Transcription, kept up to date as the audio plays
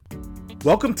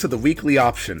Welcome to the Weekly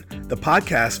Option, the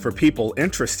podcast for people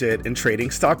interested in trading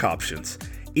stock options.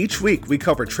 Each week, we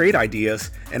cover trade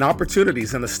ideas and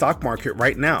opportunities in the stock market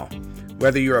right now.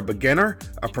 Whether you're a beginner,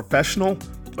 a professional,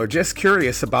 or just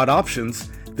curious about options,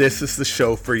 this is the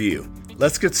show for you.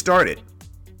 Let's get started.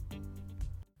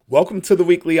 Welcome to the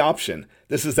Weekly Option.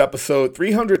 This is episode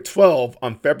 312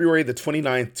 on February the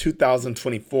 29th,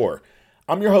 2024.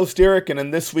 I'm your host, Derek, and in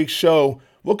this week's show,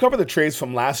 we'll cover the trades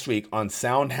from last week on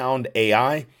SoundHound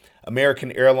AI,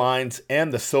 American Airlines,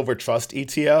 and the Silver Trust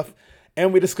ETF.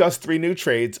 And we discussed three new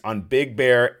trades on Big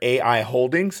Bear AI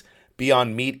Holdings,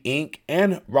 Beyond Meat Inc.,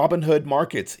 and Robinhood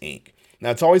Markets Inc.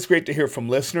 Now, it's always great to hear from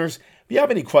listeners. If you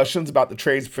have any questions about the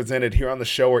trades presented here on the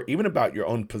show or even about your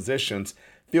own positions,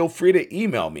 feel free to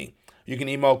email me. You can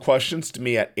email questions to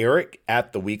me at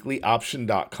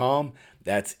eric@theweeklyoption.com.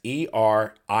 That's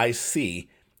ERIC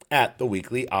at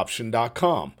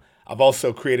theweeklyoption.com. I've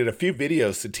also created a few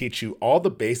videos to teach you all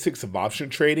the basics of option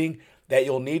trading that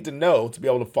you'll need to know to be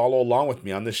able to follow along with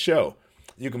me on this show.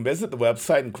 You can visit the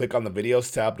website and click on the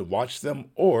videos tab to watch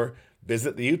them, or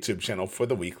visit the YouTube channel for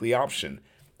the Weekly Option.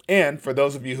 And for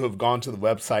those of you who have gone to the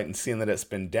website and seen that it's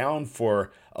been down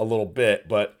for a little bit,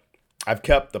 but I've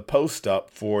kept the post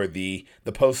up for the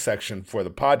post section for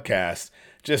the podcast,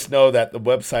 just know that the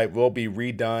website will be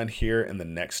redone here in the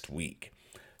next week.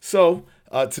 So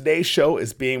today's show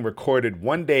is being recorded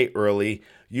one day early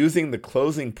using the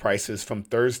closing prices from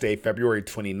Thursday, February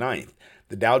 29th.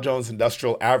 The Dow Jones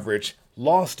Industrial Average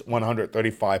lost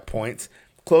 135 points,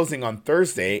 closing on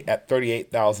Thursday at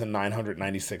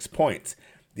 38,996 points.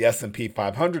 The S&P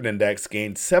 500 index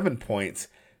gained 7 points,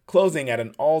 closing at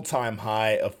an all-time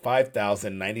high of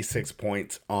 5,096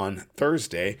 points on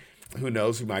Thursday. Who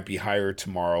knows, we might be higher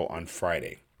tomorrow on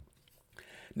Friday.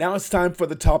 Now it's time for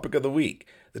the topic of the week.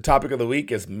 The topic of the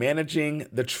week is managing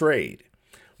the trade.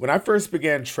 When I first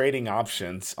began trading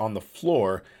options on the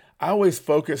floor, I always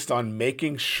focused on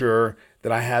making sure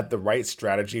that I had the right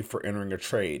strategy for entering a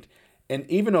trade. And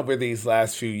even over these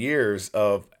last few years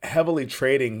of heavily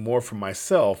trading more for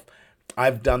myself,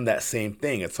 I've done that same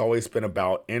thing. It's always been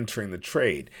about entering the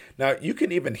trade. Now, you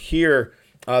can even hear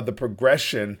the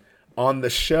progression on the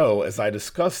show as I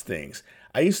discuss things.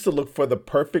 I used to look for the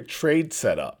perfect trade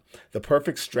setup, the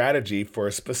perfect strategy for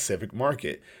a specific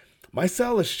market. My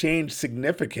style has changed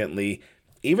significantly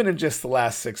even in just the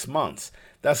last 6 months.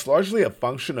 That's largely a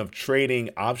function of trading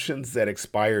options that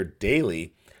expire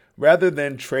daily rather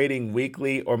than trading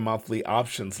weekly or monthly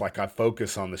options like I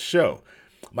focus on the show.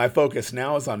 My focus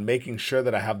now is on making sure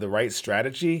that I have the right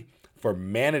strategy for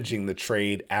managing the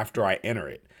trade after I enter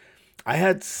it. I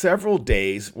had several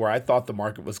days where I thought the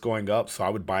market was going up, so I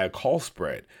would buy a call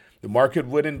spread. The market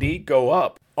would indeed go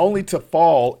up, only to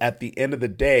fall at the end of the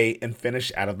day and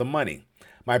finish out of the money.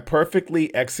 My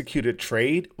perfectly executed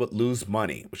trade would lose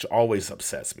money, which always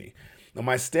upsets me. Now,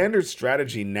 my standard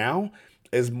strategy now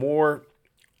is more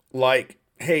like,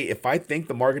 hey, if I think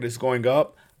the market is going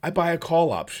up, I buy a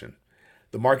call option.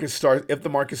 If the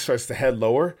market starts to head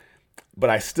lower,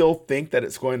 but I still think that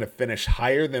it's going to finish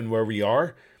higher than where we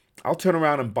are, I'll turn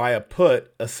around and buy a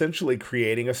put, essentially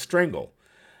creating a strangle.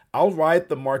 I'll ride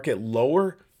the market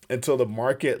lower until the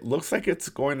market looks like it's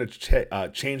going to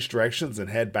change directions and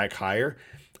head back higher.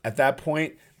 At that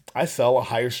point, I sell a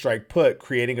higher strike put,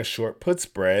 creating a short put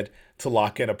spread to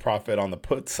lock in a profit on the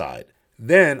put side.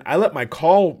 Then I let my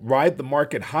call ride the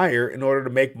market higher in order to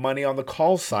make money on the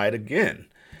call side again.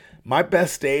 My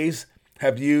best days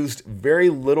have used very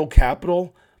little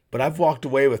capital, but I've walked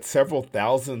away with several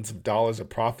thousands of dollars of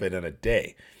profit in a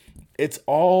day. It's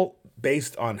all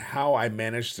based on how I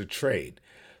manage the trade.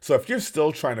 So if you're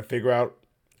still trying to figure out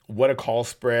what a call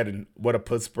spread and what a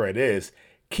put spread is,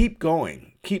 keep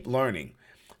going, keep learning.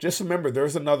 Just remember,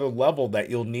 there's another level that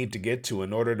you'll need to get to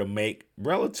in order to make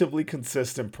relatively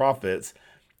consistent profits,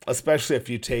 especially if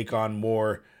you take on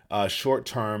more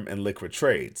short-term and liquid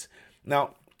trades.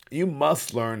 Now, you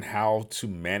must learn how to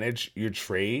manage your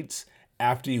trades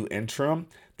after you enter them.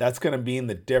 That's going to mean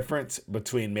the difference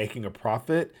between making a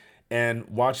profit and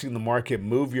watching the market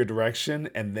move your direction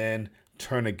and then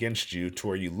turn against you to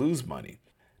where you lose money.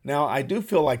 Now, I do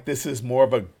feel like this is more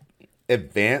of a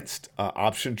advanced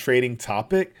option trading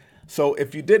topic. So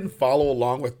if you didn't follow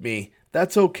along with me,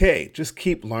 that's okay. Just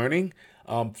keep learning.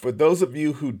 For those of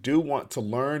you who do want to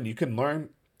learn, you can learn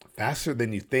faster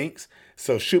than you think.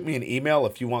 So shoot me an email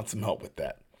if you want some help with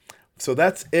that. So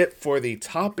that's it for the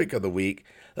topic of the week.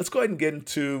 Let's go ahead and get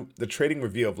into the trading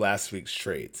review of last week's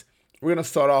trades. We're going to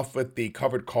start off with the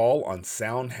covered call on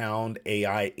SoundHound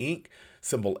AI Inc.,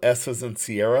 symbol S as in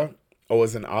Sierra, O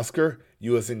as in Oscar,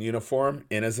 U as in uniform,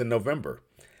 N as in November.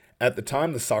 At the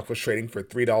time, the stock was trading for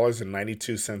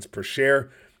 $3.92 per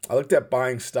share. I looked at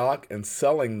buying stock and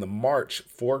selling the March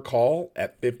 4 call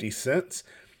at 50 cents,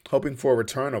 hoping for a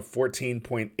return of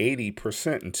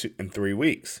 14.80% in 3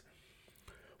 weeks.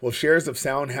 Well, shares of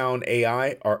SoundHound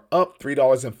AI are up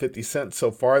 $3.50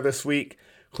 so far this week,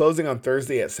 closing on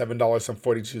Thursday at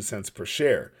 $7.42 per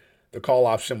share. The call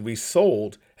option we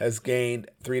sold has gained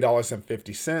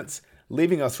 $3.50,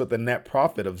 leaving us with a net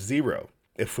profit of zero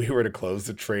if we were to close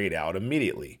the trade out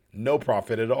immediately. No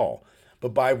profit at all.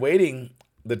 But by waiting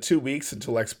the 2 weeks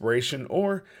until expiration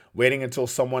or waiting until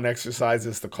someone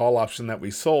exercises the call option that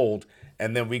we sold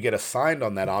and then we get assigned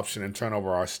on that option and turn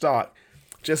over our stock,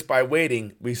 just by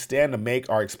waiting, we stand to make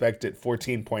our expected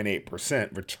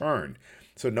 14.8% return.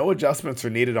 So no adjustments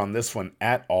are needed on this one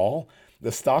at all.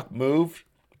 The stock moved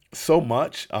so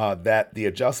much that the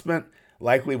adjustment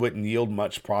likely wouldn't yield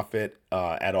much profit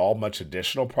at all, much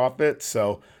additional profit.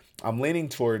 So I'm leaning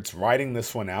towards writing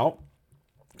this one out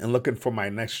and looking for my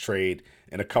next trade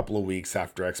in a couple of weeks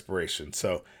after expiration.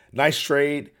 So nice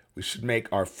trade. We should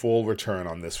make our full return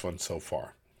on this one so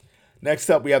far. Next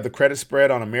up, we have the credit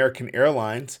spread on American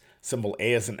Airlines, symbol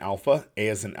A as in Alpha, A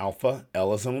as in Alpha,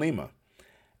 L as in Lima.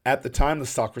 At the time, the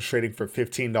stock was trading for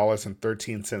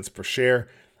 $15.13 per share.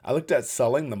 I looked at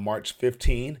selling the March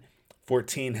 14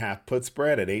 half put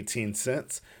spread at 18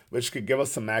 cents, which could give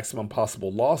us a maximum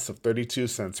possible loss of 32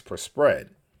 cents per spread.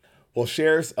 Well,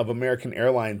 shares of American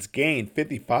Airlines gained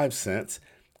 55 cents,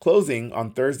 closing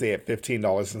on Thursday at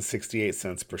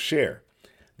 $15.68 per share.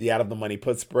 The out-of-the-money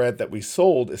put spread that we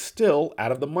sold is still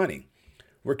out of the money.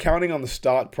 We're counting on the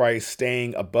stock price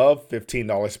staying above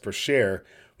 $15 per share,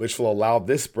 which will allow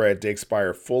this spread to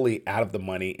expire fully out of the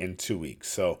money in 2 weeks.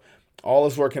 So all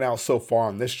is working out so far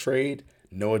on this trade.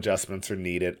 No adjustments are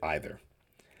needed either.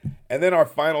 And then our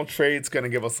final trade is going to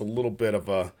give us a little bit of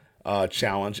a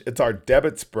challenge. It's our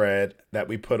debit spread that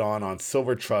we put on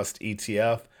Silver Trust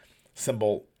ETF,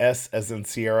 symbol S as in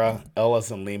Sierra, L as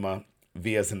in Lima,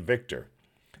 V as in Victor.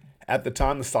 At the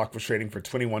time, the stock was trading for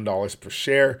 $21 per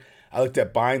share. I looked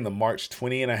at buying the March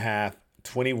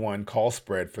 21 call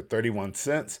spread for 31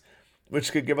 cents,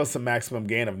 which could give us a maximum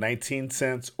gain of 19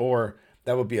 cents, or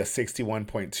that would be a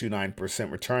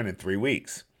 61.29% return in 3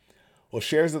 weeks. Well,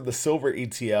 shares of the silver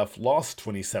ETF lost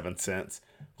 27 cents,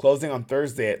 closing on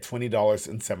Thursday at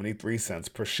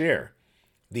 $20.73 per share.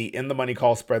 The in-the-money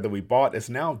call spread that we bought is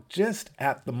now just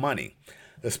at the money.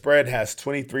 The spread has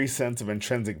 23 cents of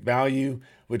intrinsic value,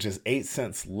 which is 8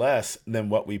 cents less than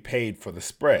what we paid for the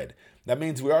spread. That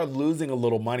means we are losing a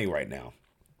little money right now.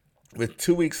 With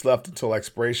 2 weeks left until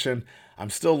expiration, I'm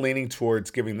still leaning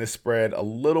towards giving this spread a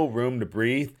little room to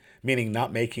breathe, meaning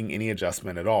not making any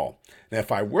adjustment at all. Now,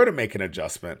 if I were to make an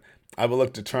adjustment, I would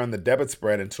look to turn the debit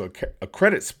spread into a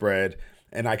credit spread,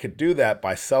 and I could do that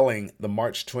by selling the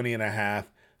March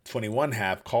 21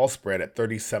 half call spread at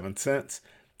 37 cents.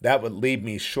 That would leave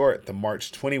me short the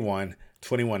March 21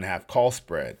 half call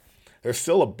spread. There's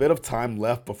still a bit of time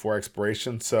left before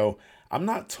expiration, so I'm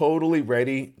not totally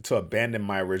ready to abandon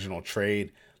my original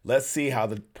trade. Let's see how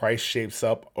the price shapes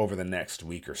up over the next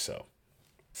week or so.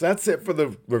 So that's it for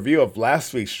the review of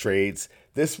last week's trades.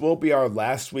 This will be our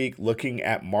last week looking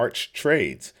at March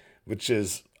trades, which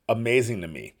is amazing to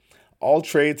me. All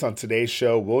trades on today's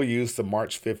show will use the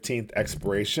March 15th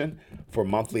expiration for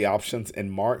monthly options in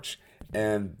March,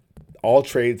 and all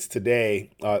trades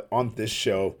today on this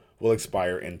show will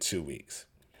expire in 2 weeks.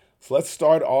 So let's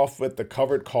start off with the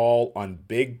covered call on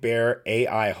Big Bear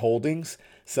AI Holdings,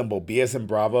 symbol B as in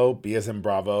Bravo, B as in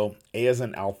Bravo, A as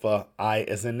in Alpha, I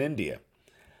as in India.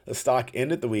 The stock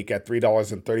ended the week at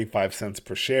 $3.35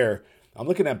 per share. I'm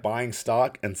looking at buying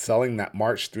stock and selling that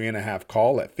March 3.5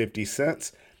 call at 50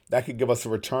 cents. That could give us a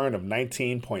return of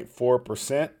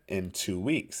 19.4% in 2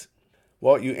 weeks.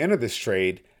 Well, you enter this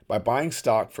trade by buying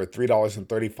stock for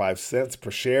 $3.35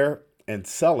 per share and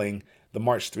selling the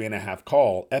March 3.5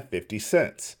 call at 50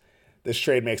 cents. This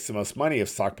trade makes the most money if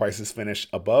stock prices finish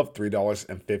above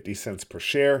 $3.50 per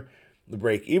share. The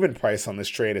break-even price on this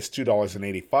trade is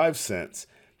 $2.85,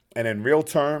 and in real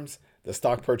terms, the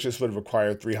stock purchase would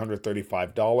require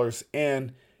 $335,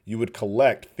 and you would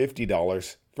collect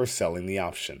 $50 for selling the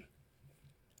option.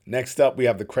 Next up, we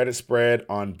have the credit spread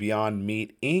on Beyond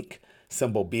Meat Inc.,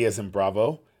 symbol B as in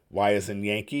Bravo, Y as in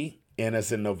Yankee, N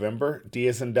as in November, D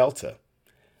as in Delta.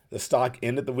 The stock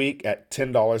ended the week at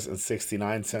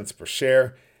 $10.69 per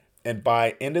share. And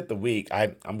by ended the week,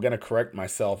 I'm going to correct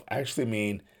myself. I actually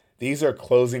mean these are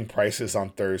closing prices on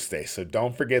Thursday. So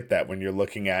don't forget that when you're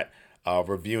looking at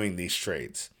reviewing these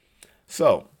trades.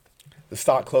 So the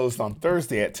stock closed on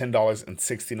Thursday at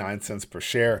 $10.69 per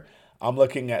share. I'm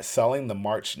looking at selling the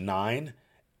March 9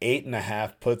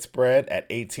 8.5 put spread at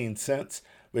 18 cents,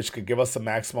 which could give us a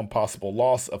maximum possible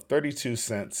loss of 32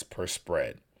 cents per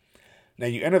spread. Now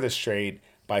you enter this trade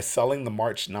by selling the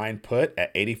March 9 put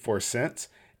at 84 cents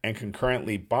and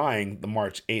concurrently buying the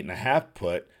March 8.5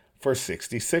 put for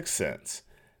 66 cents.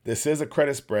 This is a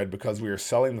credit spread because we are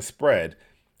selling the spread,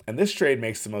 and this trade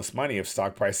makes the most money if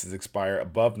stock prices expire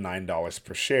above $9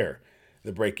 per share.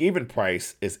 The break-even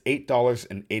price is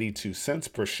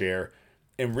 $8.82 per share.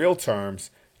 In real terms,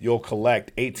 you'll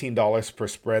collect $18 per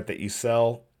spread that you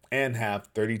sell and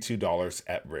have $32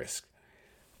 at risk.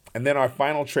 And then our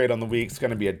final trade on the week is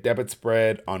going to be a debit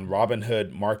spread on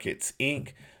Robinhood Markets, Inc.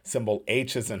 Symbol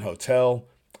H as in hotel,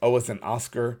 O as in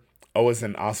Oscar, O as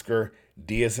in Oscar,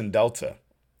 D as in Delta.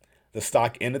 The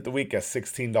stock ended the week at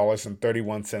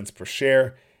 $16.31 per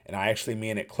share, and I actually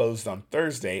mean it closed on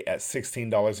Thursday at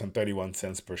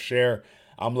 $16.31 per share.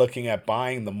 I'm looking at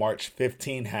buying the March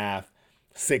 15 half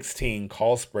 16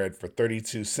 call spread for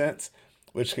 32 cents,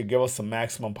 which could give us a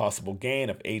maximum possible gain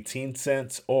of 18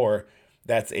 cents, or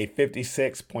that's a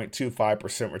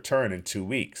 56.25% return in 2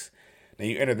 weeks. Now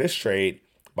you enter this trade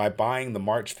by buying the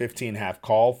March 15 half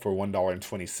call for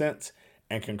 $1.20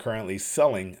 and concurrently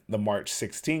selling the March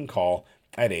 16 call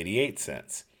at 88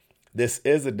 cents. This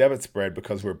is a debit spread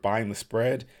because we're buying the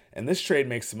spread, and this trade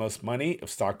makes the most money if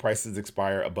stock prices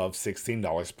expire above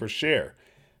 $16 per share.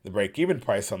 The break-even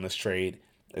price on this trade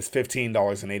is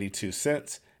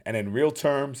 $15.82, and in real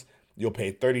terms, you'll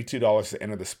pay $32 to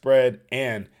enter the spread,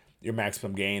 and your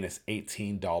maximum gain is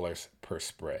 $18 per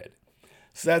spread.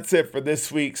 So that's it for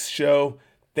this week's show.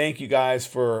 Thank you guys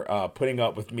for putting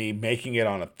up with me making it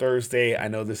on a Thursday. I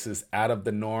know this is out of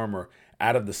the norm or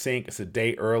out of the sync. It's a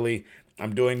day early.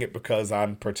 I'm doing it because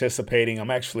I'm participating. I'm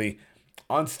actually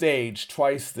on stage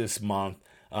twice this month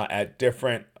at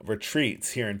different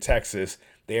retreats here in Texas.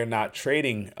 They are not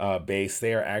trading based.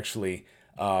 They are actually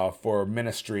for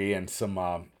ministry and some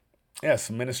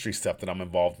ministry stuff that I'm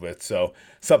involved with. So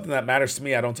something that matters to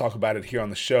me. I don't talk about it here on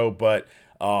the show, but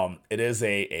it is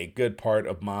a good part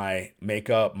of my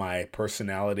makeup, my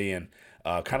personality, and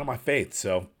kind of my faith.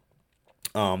 So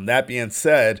that being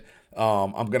said,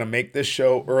 I'm going to make this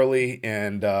show early,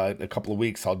 and in a couple of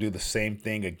weeks, I'll do the same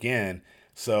thing again.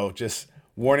 So just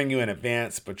warning you in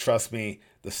advance, but trust me,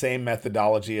 the same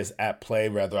methodology is at play,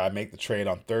 whether I make the trade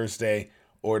on Thursday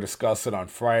or discuss it on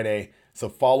Friday. So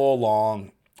follow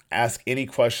along, ask any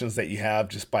questions that you have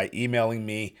just by emailing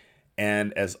me.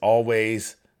 And as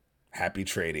always, happy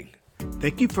trading.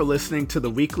 Thank you for listening to the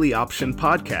Weekly Option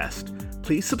Podcast.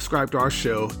 Please subscribe to our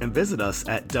show and visit us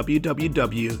at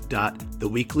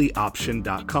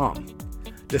www.theweeklyoption.com.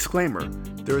 Disclaimer: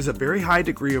 there is a very high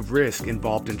degree of risk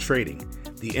involved in trading.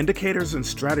 The indicators and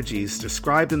strategies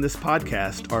described in this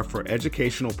podcast are for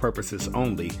educational purposes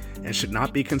only and should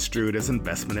not be construed as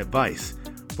investment advice.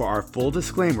 For our full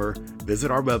disclaimer,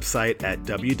 visit our website at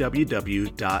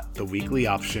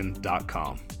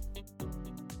www.theweeklyoption.com.